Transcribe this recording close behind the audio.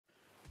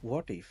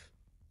What if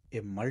a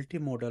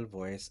multimodal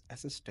voice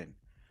assistant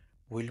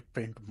will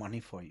print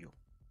money for you?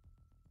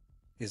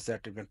 Is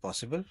that even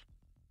possible?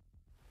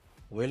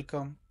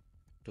 Welcome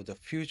to the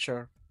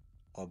future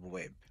of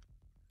web,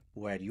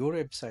 where your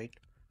website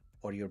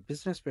or your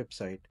business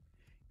website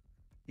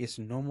is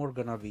no more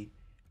gonna be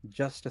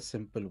just a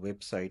simple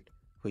website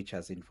which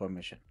has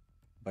information,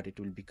 but it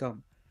will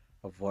become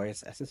a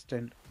voice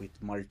assistant with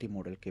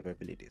multimodal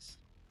capabilities.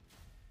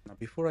 Now,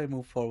 before I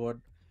move forward,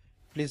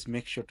 please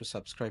make sure to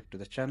subscribe to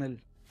the channel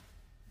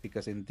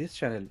because in this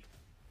channel,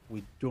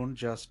 we don't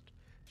just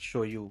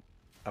show you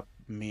a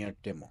mere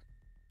demo.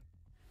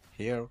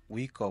 Here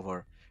we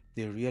cover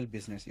the real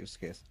business use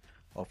case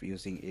of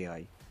using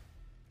AI,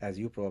 as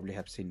you probably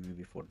have seen me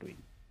before doing.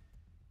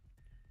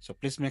 So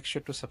please make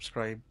sure to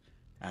subscribe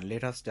and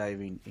let us dive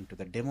into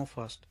the demo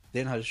first.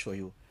 Then I'll show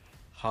you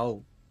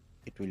how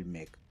it will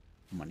make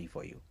money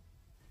for you.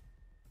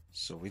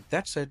 So with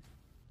that said,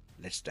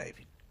 let's dive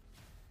in.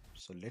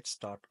 So let's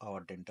start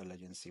our dental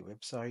agency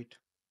website.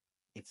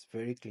 It's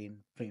very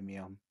clean,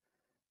 premium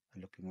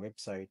looking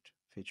website,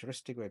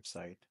 futuristic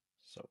website.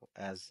 So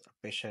as a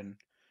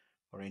patient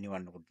or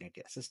anyone would need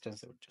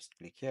assistance, they would just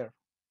click here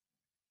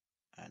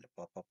and a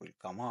pop-up will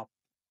come up.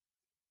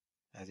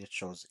 As it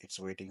shows, it's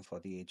waiting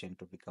for the agent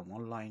to become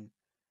online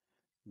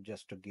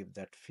just to give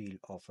that feel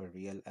of a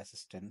real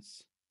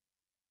assistance.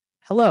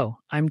 Hello,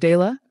 I'm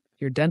Dela,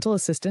 your dental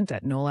assistant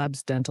at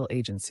NoLabs Dental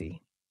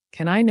Agency.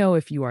 Can I know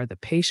if you are the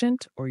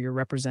patient or you're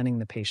representing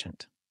the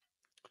patient?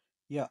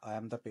 Yeah, I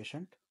am the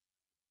patient.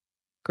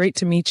 Great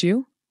to meet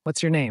you.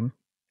 What's your name?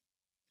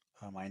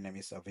 My name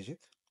is Abhijit.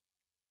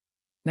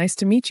 Nice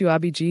to meet you,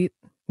 Abhijit.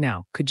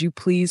 Now, could you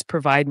please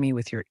provide me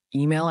with your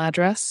email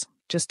address?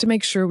 Just to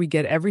make sure we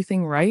get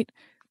everything right,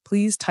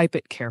 please type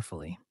it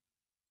carefully.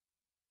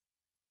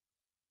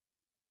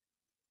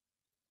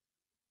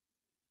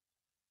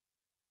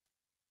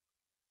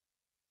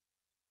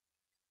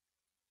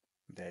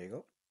 There you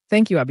go.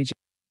 Thank you, Abhijit.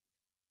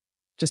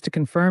 Just to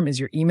confirm, is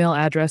your email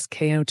address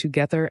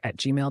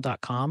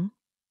kotogether@gmail.com?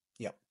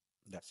 Yep,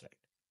 that's right.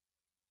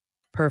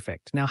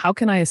 Perfect. Now, how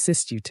can I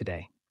assist you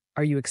today?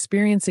 Are you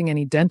experiencing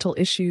any dental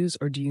issues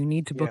or do you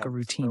need to book Yeah, a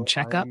routine so I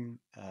checkup? am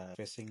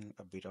facing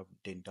a bit of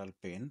dental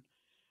pain,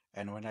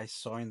 and when I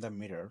saw in the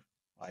mirror,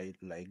 I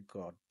like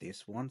got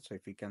this one. So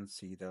if you can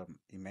see the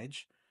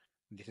image,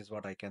 this is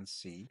what I can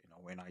see,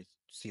 when I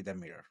see the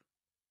mirror.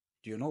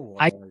 Do you know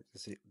what I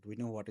is it? Do we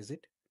know what is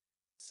it?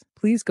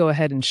 Please go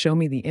ahead and show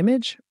me the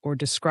image or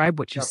describe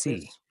what you Yeah,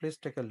 see. please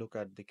take a look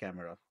at the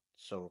camera.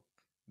 So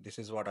this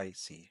is what I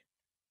see.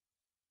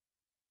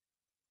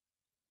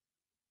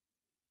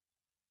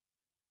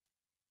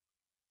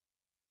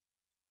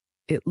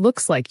 It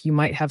looks like you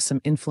might have some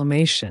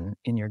inflammation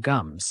in your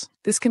gums.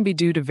 This can be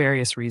due to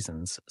various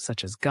reasons,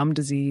 such as gum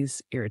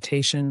disease,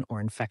 irritation, or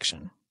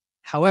infection.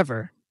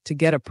 However, to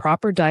get a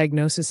proper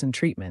diagnosis and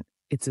treatment,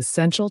 it's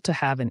essential to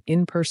have an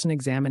in person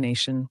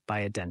examination by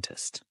a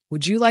dentist.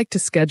 Would you like to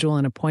schedule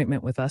an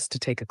appointment with us to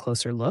take a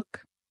closer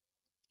look?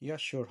 Yeah,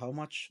 sure. How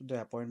much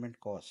the appointment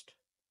cost?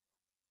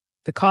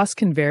 The cost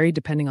can vary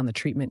depending on the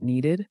treatment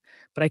needed,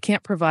 but I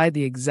can't provide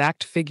the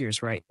exact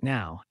figures right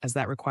now, as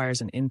that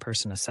requires an in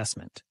person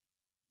assessment.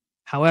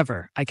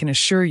 However, I can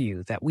assure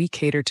you that we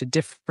cater to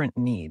different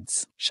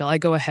needs. Shall I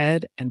go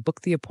ahead and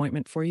book the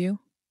appointment for you?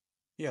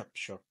 Yeah,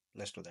 sure.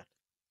 Let's do that.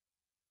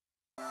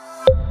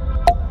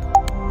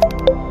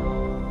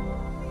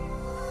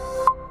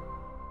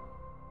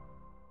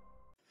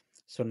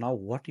 So now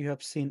what you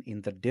have seen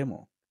in the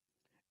demo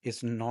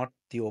is not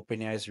the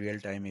OpenAI's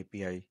real-time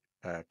API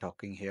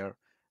talking here.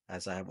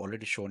 As I have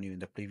already shown you in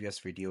the previous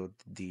video,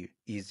 the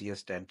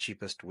easiest and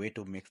cheapest way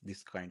to make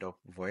this kind of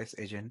voice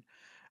agent.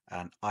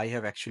 And I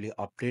have actually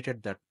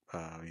updated that,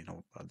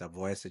 the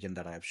voice agent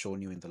that I have shown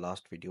you in the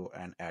last video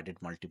and added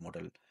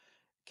multimodal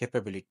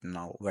capability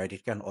now, where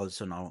it can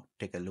also now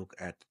take a look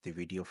at the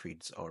video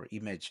feeds or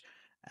image,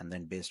 and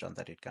then based on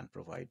that, it can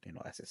provide,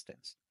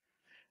 assistance.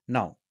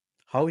 Now,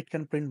 how it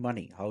can print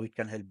money, how it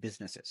can help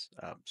businesses.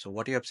 So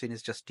what you have seen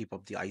is just tip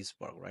of the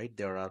iceberg, right?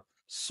 There are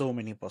so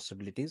many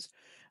possibilities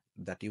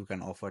that you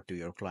can offer to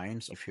your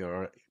clients. If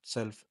you're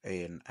itself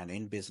an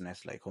in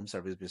business like home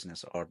service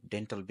business or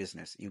dental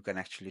business, you can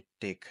actually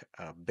take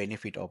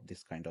benefit of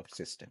this kind of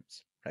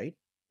systems, right?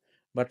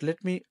 But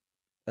let me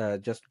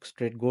just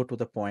straight go to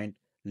the point.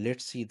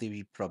 Let's see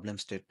the problem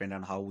statement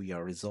and how we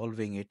are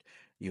resolving it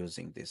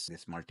using this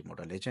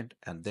multimodal agent.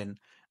 And then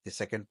the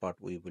second part,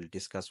 we will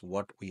discuss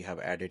what we have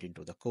added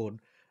into the code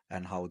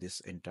and how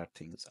these entire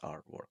things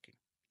are working.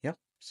 Yeah.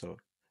 So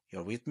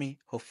you're with me,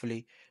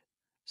 hopefully.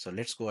 So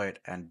let's go ahead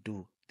and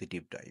do the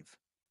deep dive.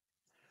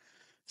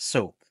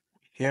 So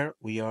here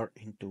we are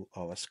into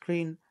our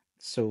screen.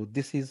 So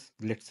this is,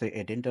 let's say,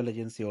 a dental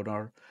agency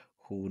owner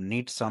who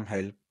needs some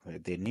help.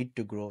 They need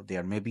to grow. They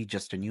are maybe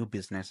just a new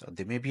business, or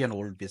they may be an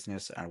old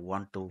business and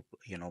want to,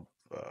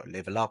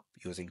 level up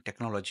using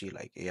technology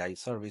like AI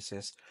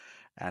services,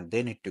 and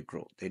they need to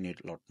grow. They need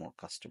a lot more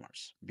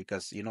customers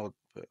because,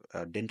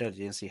 dental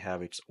agency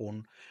have its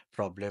own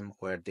problem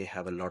where they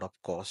have a lot of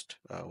cost,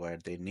 where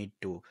they need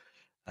to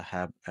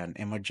have an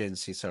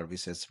emergency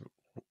services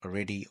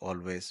ready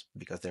always,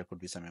 because there could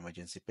be some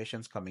emergency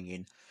patients coming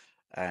in,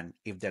 and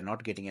if they're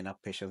not getting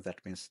enough patients,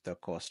 that means the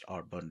costs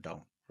are burned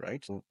down,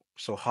 right?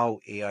 So how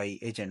AI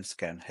agents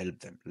can help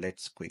them?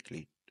 Let's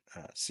quickly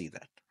see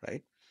that,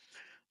 right?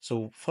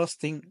 So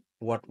first thing,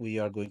 what we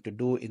are going to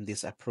do in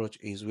this approach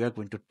is we are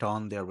going to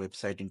turn their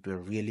website into a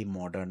really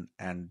modern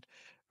and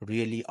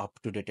really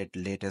up-to-date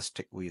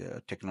latest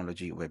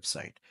technology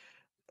website.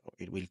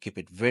 It will keep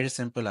it very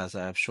simple, as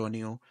I have shown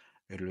you.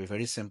 It will be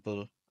very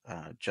simple,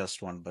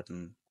 just one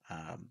button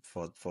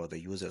for the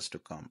users to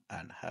come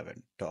and have a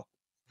talk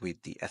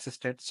with the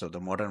assistant. So the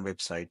modern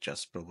website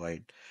just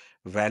provide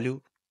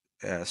value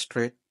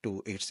straight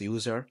to its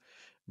user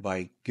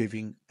by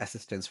giving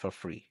assistance for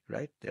free,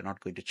 right? They're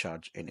not going to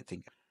charge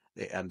anything,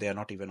 and they are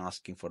not even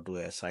asking for do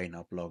a sign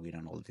up, login,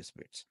 and all these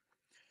bits.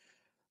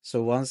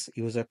 So once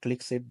user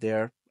clicks it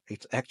there,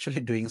 it's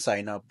actually doing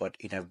sign up, but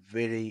in a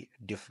very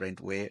different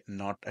way,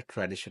 not a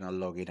traditional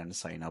login and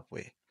sign up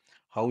way.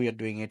 How we are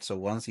doing it, so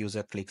once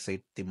user clicks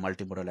it, the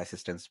multimodal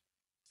assistant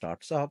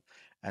starts up,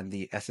 and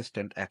the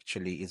assistant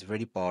actually is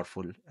very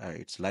powerful.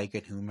 It's like a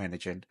human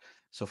agent.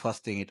 So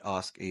first thing it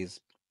asks is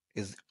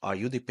are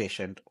you the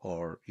patient,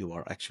 or you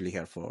are actually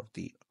here for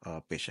the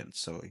patient?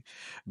 So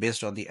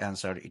based on the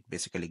answer, it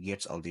basically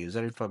gets all the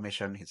user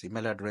information, his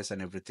email address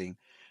and everything.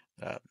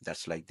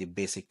 That's like the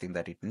basic thing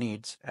that it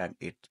needs, and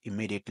it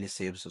immediately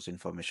saves those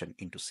information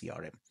into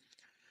CRM.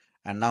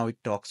 And now it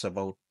talks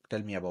about,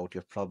 tell me about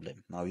your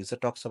problem. Now user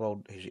talks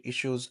about his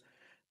issues.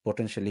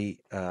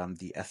 Potentially,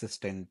 the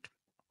assistant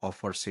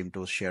offers him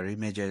to share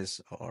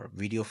images or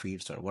video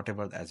feeds or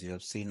whatever. As you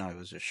have seen, I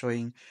was just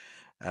showing.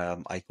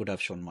 I could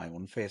have shown my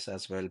own face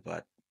as well,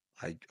 but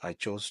I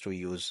chose to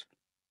use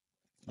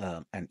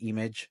an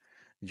image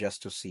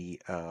just to see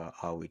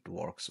how it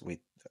works with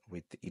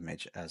the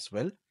image as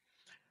well.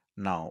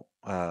 Now,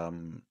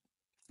 I'm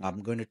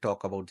going to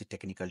talk about the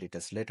technical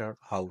details later,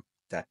 how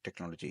that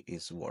technology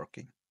is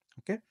working.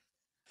 Okay.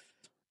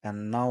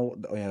 And now,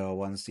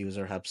 once the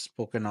user has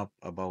spoken up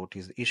about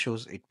his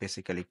issues, it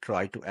basically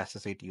try to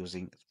assess it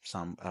using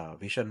some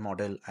vision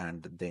model,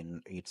 and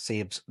then it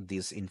saves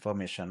this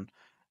information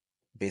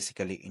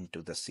basically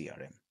into the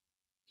CRM.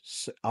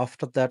 So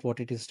after that, what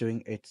it is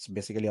doing, it's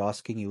basically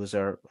asking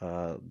user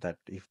that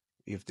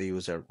if the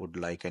user would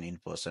like an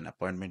in-person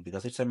appointment,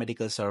 because it's a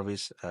medical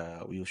service.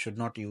 You should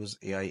not use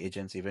AI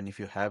agents. Even if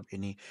you have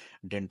any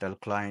dental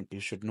client, you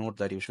should note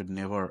that you should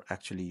never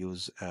actually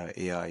use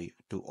AI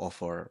to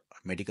offer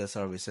medical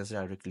services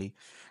directly.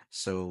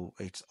 So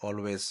it's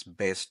always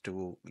best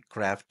to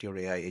craft your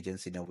AI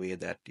agents in a way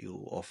that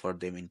you offer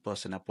them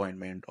in-person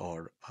appointment,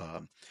 or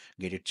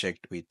get it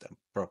checked with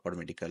proper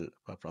medical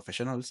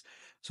professionals.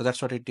 So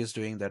that's what it is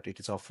doing, that it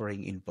is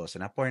offering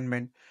in-person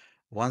appointment.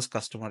 Once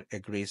customer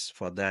agrees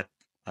for that,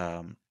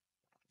 um,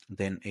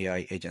 then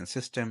AI agent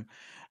system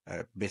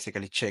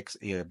basically checks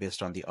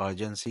based on the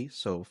urgency.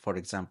 So for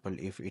example,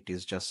 if it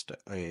is just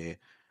a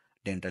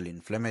dental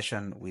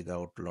inflammation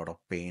without a lot of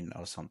pain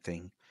or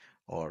something,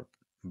 or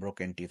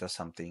broken teeth or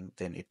something,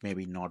 then it may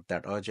be not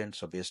that urgent.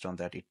 So based on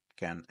that, it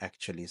can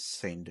actually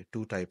send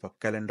two type of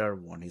calendar.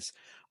 One is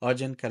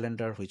urgent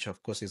calendar, which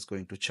of course is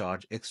going to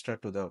charge extra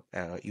to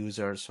the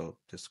user. So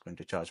this is going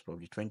to charge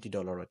probably $20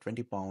 or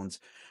 £20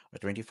 or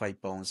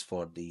 £25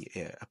 for the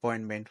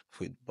appointment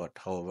with, but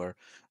however,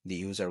 the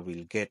user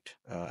will get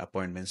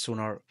appointment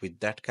sooner with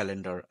that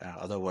calendar.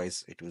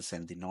 Otherwise, it will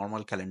send the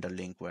normal calendar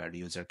link where the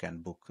user can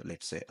book,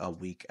 let's say, a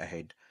week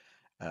ahead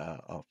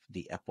of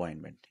the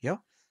appointment. Yeah.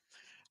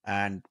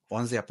 And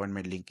once the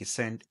appointment link is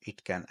sent,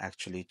 it can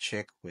actually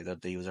check whether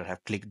the user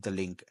have clicked the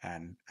link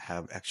and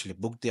have actually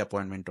booked the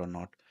appointment or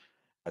not.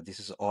 This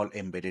is all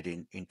embedded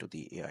into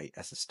the AI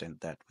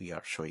assistant that we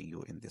are showing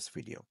you in this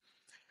video.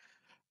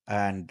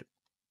 And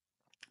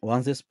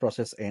once this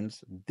process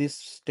ends, this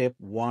step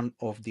one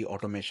of the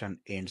automation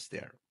ends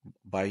there.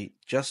 By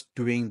just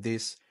doing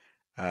this,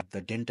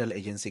 the dental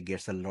agency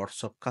gets a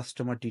lots of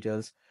customer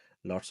details,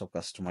 lots of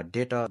customer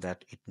data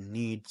that it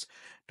needs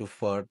to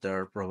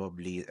further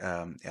probably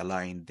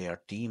align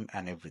their team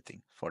and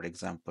everything. For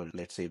example,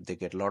 let's say if they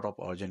get a lot of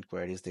urgent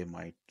queries, they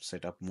might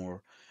set up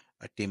more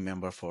a team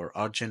member for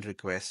urgent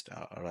request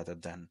rather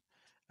than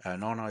a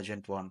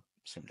non-urgent one,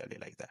 similarly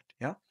like that.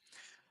 Yeah.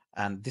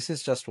 And this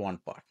is just one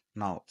part.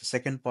 Now, the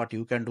second part,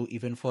 you can do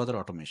even further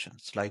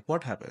automations. Like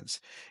what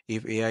happens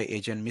if AI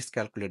agent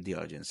miscalculate the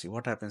urgency?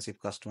 What happens if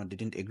customer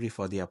didn't agree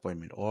for the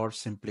appointment, or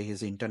simply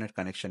his internet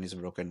connection is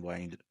broken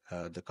while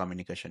the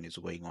communication is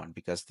going on?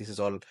 Because this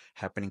is all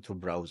happening through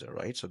browser,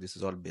 right? So this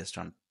is all based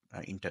on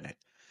internet.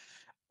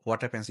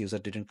 What happens user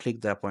didn't click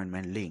the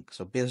appointment link?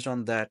 So based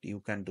on that,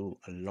 you can do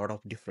a lot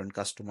of different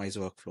customized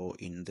workflow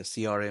in the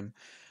CRM.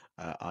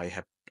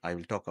 I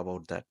will talk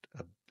about that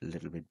a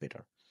little bit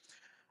better.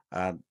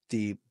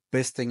 The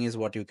best thing is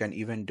what you can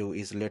even do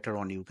is later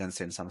on you can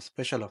send some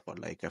special offer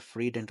like a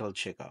free dental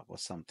checkup or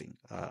something,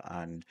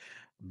 and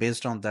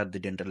based on that the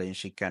dental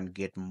agency can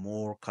get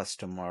more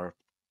customer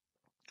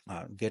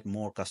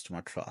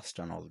trust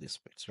on all these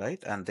bits,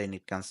 right? And then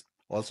it can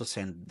also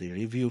send the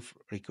review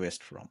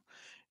request from.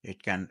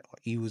 It can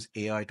use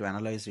AI to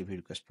analyze review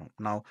request prompt.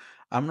 Now,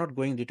 I'm not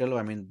going detail.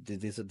 I mean,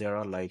 there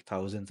are like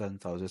thousands and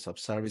thousands of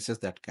services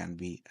that can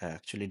be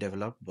actually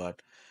developed,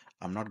 but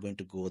I'm not going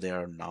to go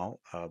there now.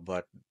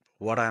 But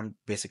what I'm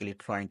basically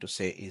trying to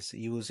say is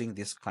using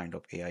this kind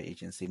of AI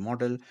agency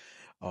model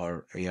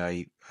or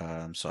AI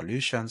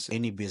solutions,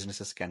 any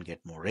businesses can get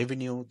more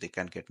revenue, they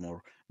can get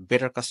more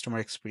better customer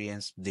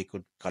experience, they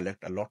could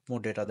collect a lot more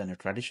data than a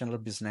traditional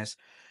business,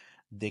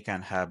 they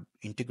can have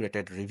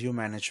integrated review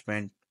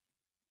management,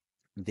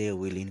 they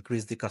will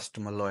increase the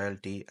customer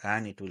loyalty,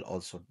 and it will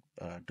also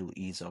do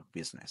ease of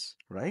business,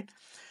 right?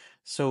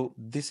 So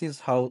this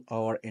is how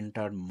our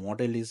entire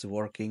model is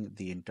working,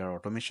 the entire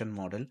automation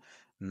model.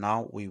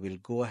 Now we will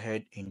go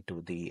ahead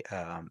into the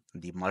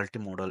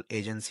multimodal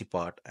agency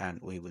part, and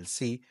we will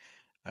see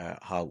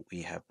how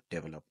we have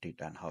developed it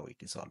and how it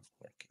is all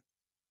working.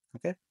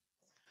 Okay,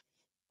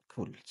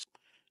 cool.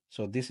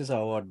 So this is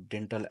our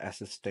dental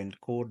assistant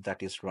code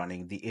that is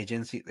running the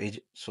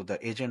so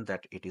the agent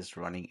that it is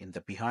running in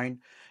the behind.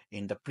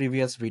 In the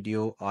previous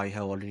video, I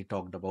have already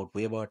talked about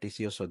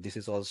WebRTC. So this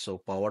is also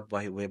powered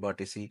by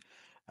WebRTC.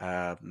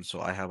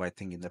 So I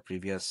think in the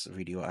previous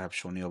video, I have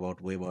shown you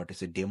about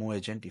WebRTC demo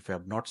agent. If you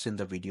have not seen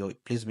the video,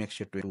 please make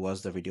sure to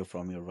watch the video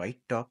from your right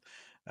top.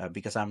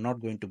 Because I'm not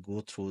going to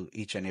go through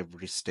each and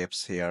every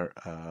steps here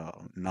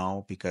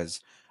now, because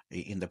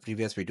in the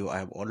previous video, I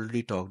have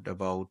already talked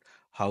about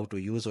how to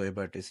use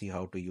WebRTC,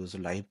 how to use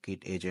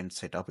LiveKit agent,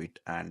 set up it,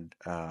 and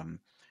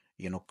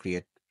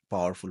create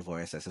powerful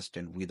voice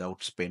assistant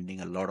without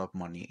spending a lot of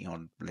money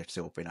on, let's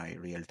say,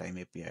 OpenAI real-time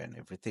API and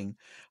everything.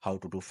 How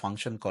to do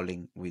function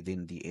calling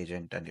within the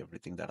agent and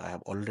everything that I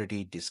have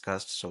already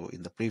discussed. So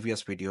in the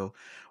previous video,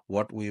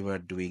 what we were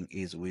doing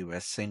is we were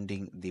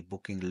sending the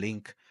booking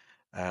link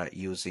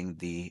using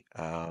the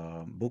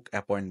book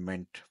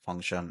appointment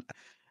function,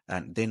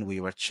 and then we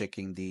were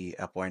checking the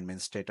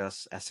appointment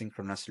status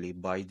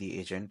asynchronously by the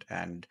agent,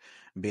 and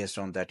based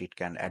on that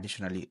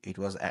it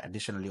was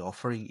additionally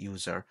offering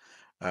user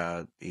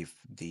if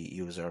the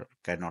user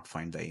cannot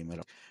find the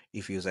email,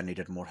 if user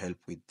needed more help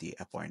with the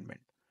appointment.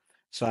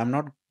 So I'm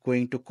not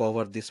going to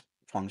cover these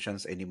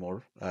functions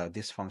anymore.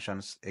 These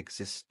functions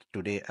exist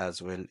today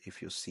as well.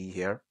 If you see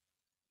here,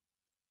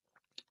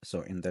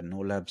 so in the no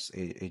labs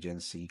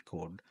agency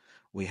code,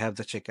 we have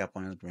the check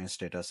appointment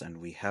status and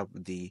we have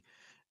the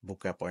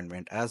book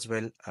appointment as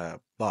well. Uh,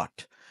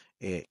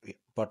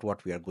 but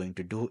what we are going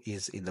to do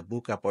is, in the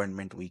book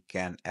appointment, we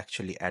can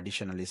actually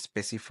additionally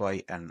specify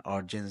an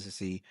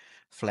urgency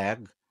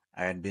flag,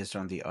 and based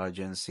on the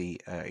urgency,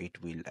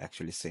 it will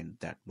actually send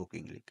that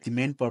booking link. The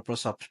main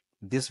purpose of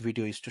this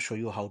video is to show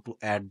you how to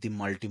add the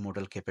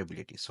multimodal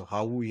capability. So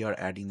how we are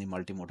adding the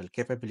multimodal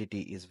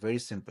capability is very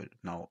simple.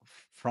 Now,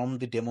 from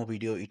the demo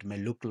video, it may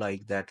look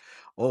like that,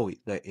 oh,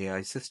 the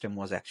AI system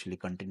was actually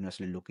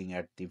continuously looking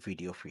at the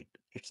video feed.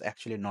 It's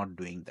actually not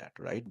doing that,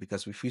 right?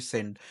 Because if you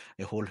send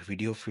a whole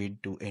video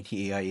feed to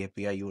any AI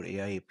API, your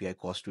AI API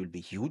cost will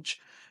be huge.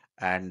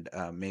 And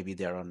maybe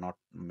there are not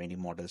many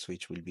models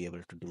which will be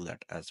able to do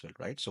that as well,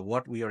 right? So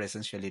what we are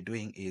essentially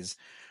doing is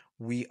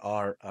we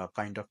are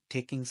kind of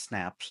taking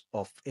snaps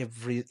of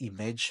every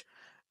image,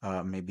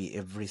 maybe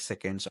every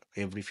seconds,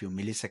 every few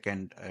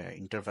millisecond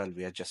interval.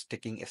 We are just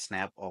taking a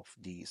snap of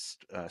the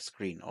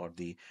screen or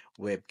the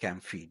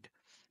webcam feed.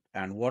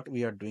 And what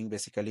we are doing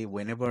basically,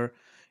 whenever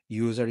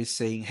user is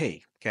saying,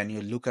 hey, can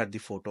you look at the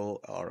photo,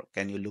 or um,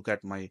 can you look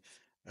at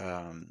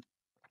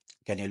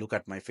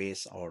my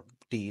face or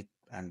teeth,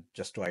 and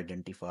just to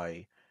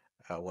identify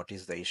what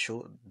is the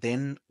issue,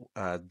 then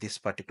this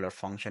particular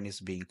function is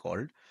being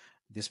called.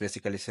 This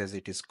basically says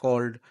it is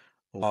called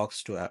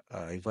walks to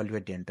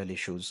evaluate dental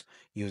issues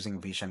using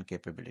vision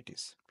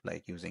capabilities,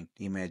 like using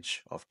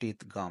image of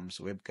teeth, gums,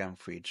 webcam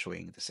feed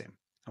showing the same.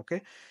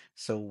 Okay,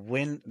 so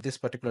when this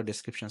particular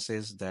description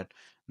says that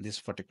this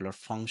particular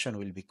function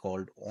will be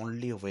called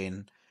only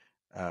when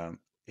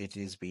it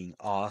is being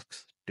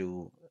asked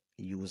to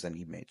use an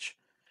image,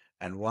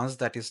 and once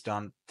that is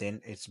done,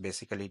 then it's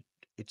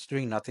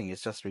doing nothing,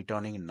 it's just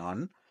returning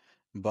none,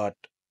 but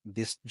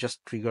this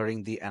just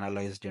triggering the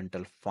analyze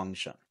dental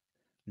function.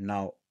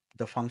 Now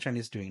the function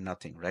is doing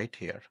nothing right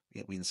here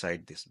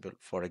inside this build.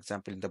 For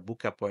example, in the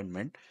book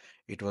appointment,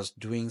 it was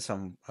doing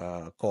some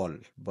call,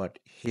 but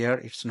here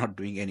it's not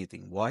doing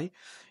anything. Why?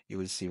 You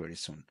will see very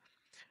soon.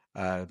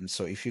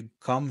 So if you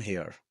come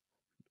here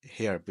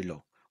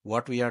below,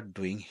 what we are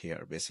doing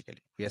here, basically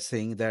we are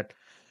saying that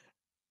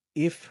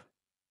if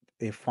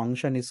a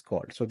function is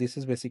called, so this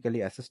is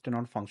basically assistant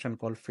on function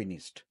called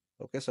finished.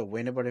 Okay, so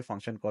whenever a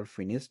function called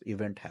finished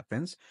event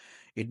happens,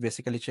 it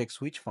basically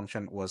checks which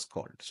function was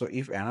called. So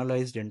if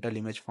analyze dental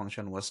image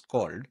function was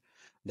called,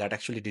 that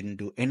actually didn't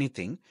do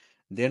anything,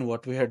 then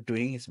what we are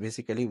doing is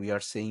basically we are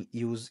saying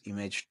use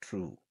image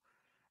true.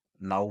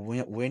 Now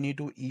when you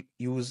do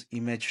use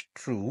image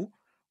true,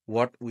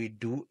 what we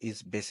do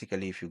is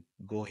basically, if you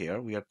go here,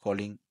 we are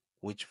calling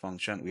which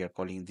function? We are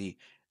calling the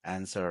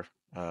answer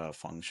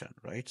function,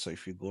 right? So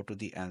if you go to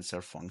the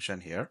answer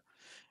function here,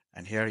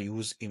 and here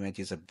use image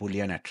is a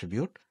Boolean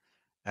attribute,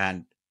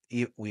 and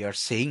if we are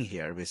saying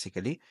here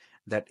basically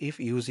that if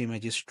use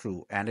image is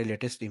true and a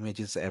latest image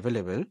is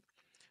available,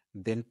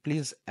 then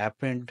please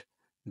append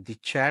the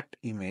chat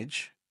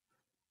image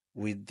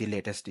with the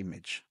latest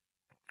image.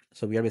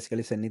 So we are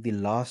basically sending the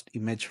last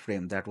image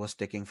frame that was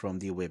taken from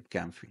the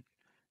webcam feed.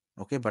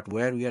 Okay, but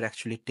where we are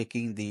actually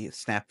taking the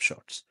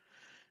snapshots.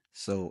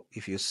 So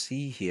if you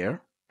see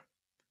here,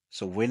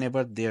 so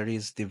whenever there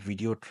is the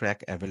video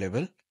track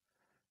available,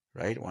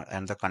 right,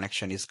 and the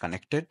connection is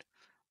connected,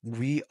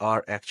 we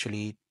are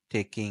actually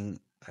taking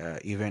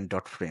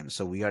event.frame.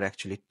 So we are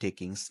actually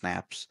taking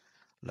snaps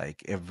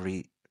like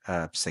every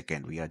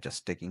second. We are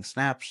just taking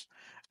snaps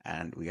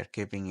and we are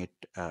keeping it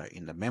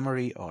in the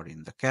memory or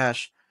in the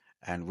cache.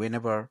 And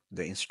whenever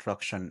the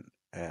instruction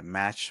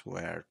match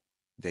where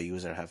the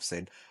user have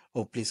said,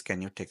 oh, please,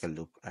 can you take a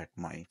look at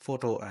my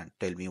photo and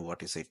tell me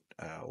what is it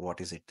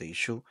the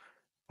issue?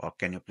 Or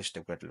can you please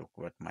take a look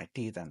at my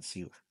teeth and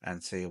see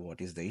and say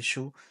what is the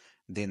issue?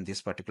 Then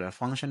this particular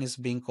function is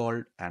being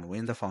called, and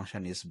when the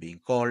function is being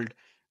called,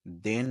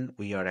 then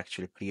we are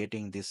actually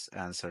creating this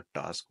answer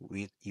task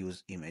with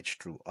use image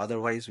true.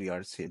 Otherwise we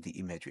are saying the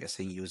image, we are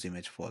saying use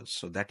image false.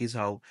 So that is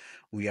how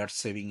we are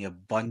saving a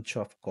bunch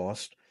of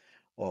cost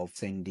of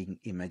sending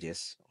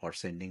images or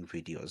sending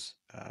videos.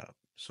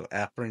 So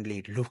apparently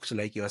it looks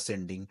like you are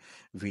sending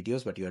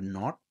videos, but you are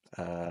not,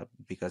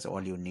 because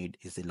all you need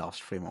is the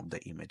last frame of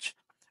the image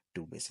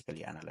to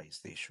basically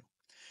analyze the issue.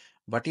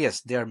 But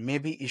yes, there may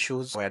be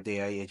issues where the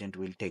AI agent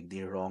will take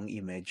the wrong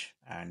image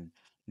and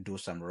do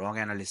some wrong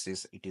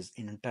analysis. It is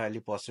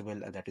entirely possible.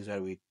 That is why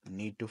we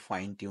need to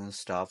fine tune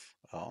stuff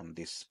on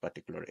this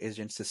particular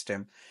agent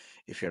system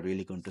if you're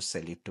really going to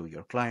sell it to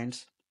your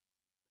clients.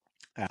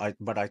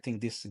 But I think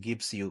this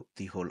gives you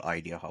the whole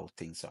idea how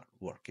things are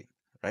working,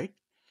 right?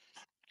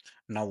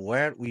 Now,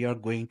 where we are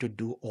going to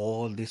do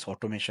all this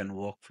automation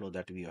workflow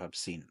that we have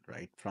seen,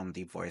 right, from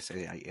the voice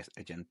AI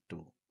agent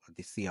to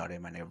the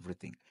CRM and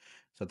everything.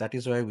 So that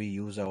is why we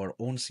use our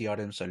own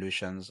CRM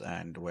solutions,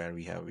 and where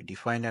we have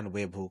defined a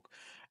webhook,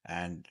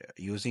 and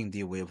using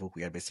the webhook,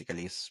 we are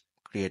basically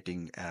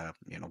creating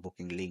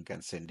booking link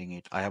and sending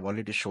it. I have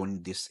already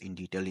shown this in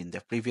detail in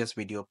the previous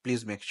video.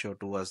 Please make sure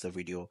to watch the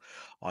video.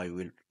 I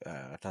will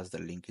attach the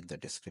link in the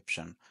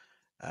description,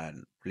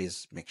 and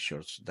please make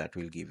sure that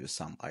will give you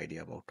some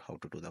idea about how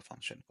to do the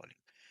function calling.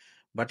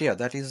 But yeah,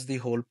 that is the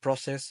whole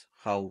process,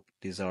 how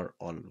these are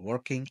all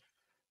working.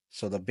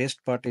 So the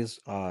best part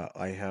is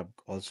I have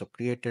also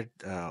created,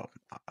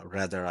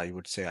 rather I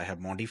would say I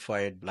have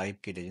modified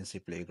LiveKit Agency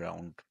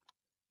Playground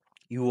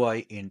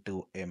UI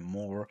into a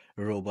more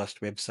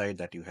robust website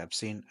that you have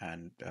seen,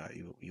 and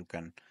you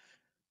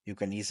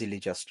can easily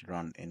just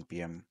run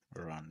npm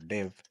run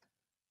dev,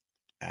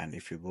 and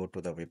if you go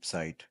to the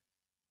website,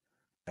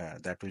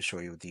 that will show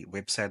you the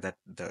website.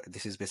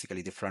 This is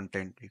basically the front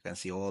end. You can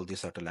see all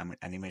these subtle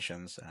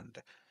animations, and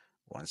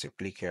once you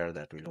click here,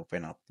 that will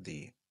open up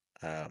the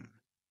um,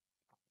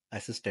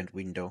 assistant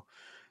window.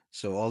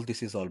 So all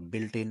this is all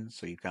built in,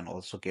 so you can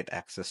also get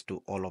access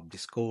to all of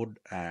this code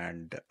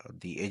and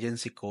the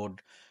agency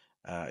code.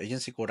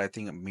 Agency code, I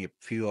think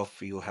few of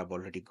you have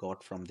already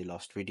got from the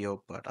last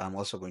video, but I'm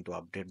also going to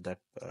update that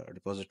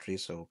repository.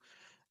 So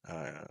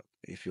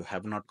if you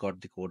have not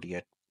got the code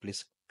yet,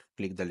 please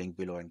click the link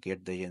below and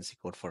get the agency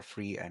code for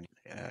free. And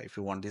if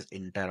you want these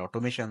entire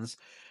automations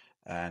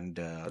and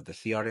the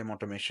CRM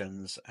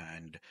automations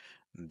and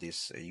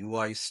this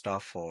UI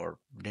stuff for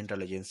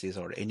dental agencies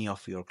or any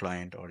of your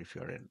client, or if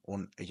you're an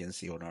own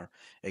agency owner,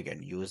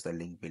 again, use the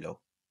link below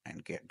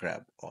and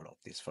grab all of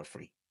this for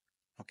free.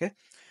 Okay.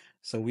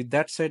 So with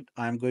that said,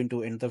 I'm going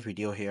to end the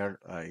video here.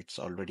 It's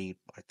already,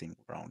 I think,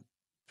 around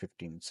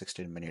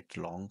 15-16 minutes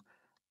long.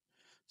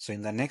 So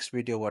in the next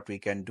video, what we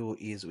can do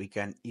is we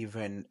can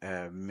even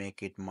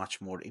make it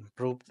much more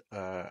improved,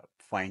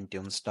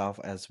 fine-tune stuff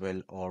as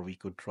well, or we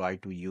could try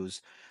to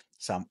use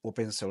some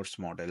open source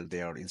model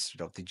there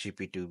instead of the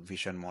GPT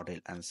vision model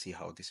and see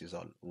how this is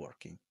all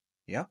working.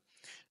 Yeah.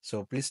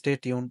 So please stay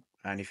tuned.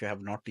 And if you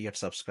have not yet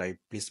subscribed,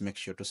 please make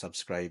sure to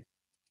subscribe.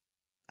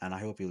 And I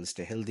hope you will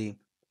stay healthy.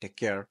 Take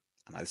care.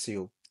 And I'll see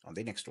you on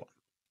the next one.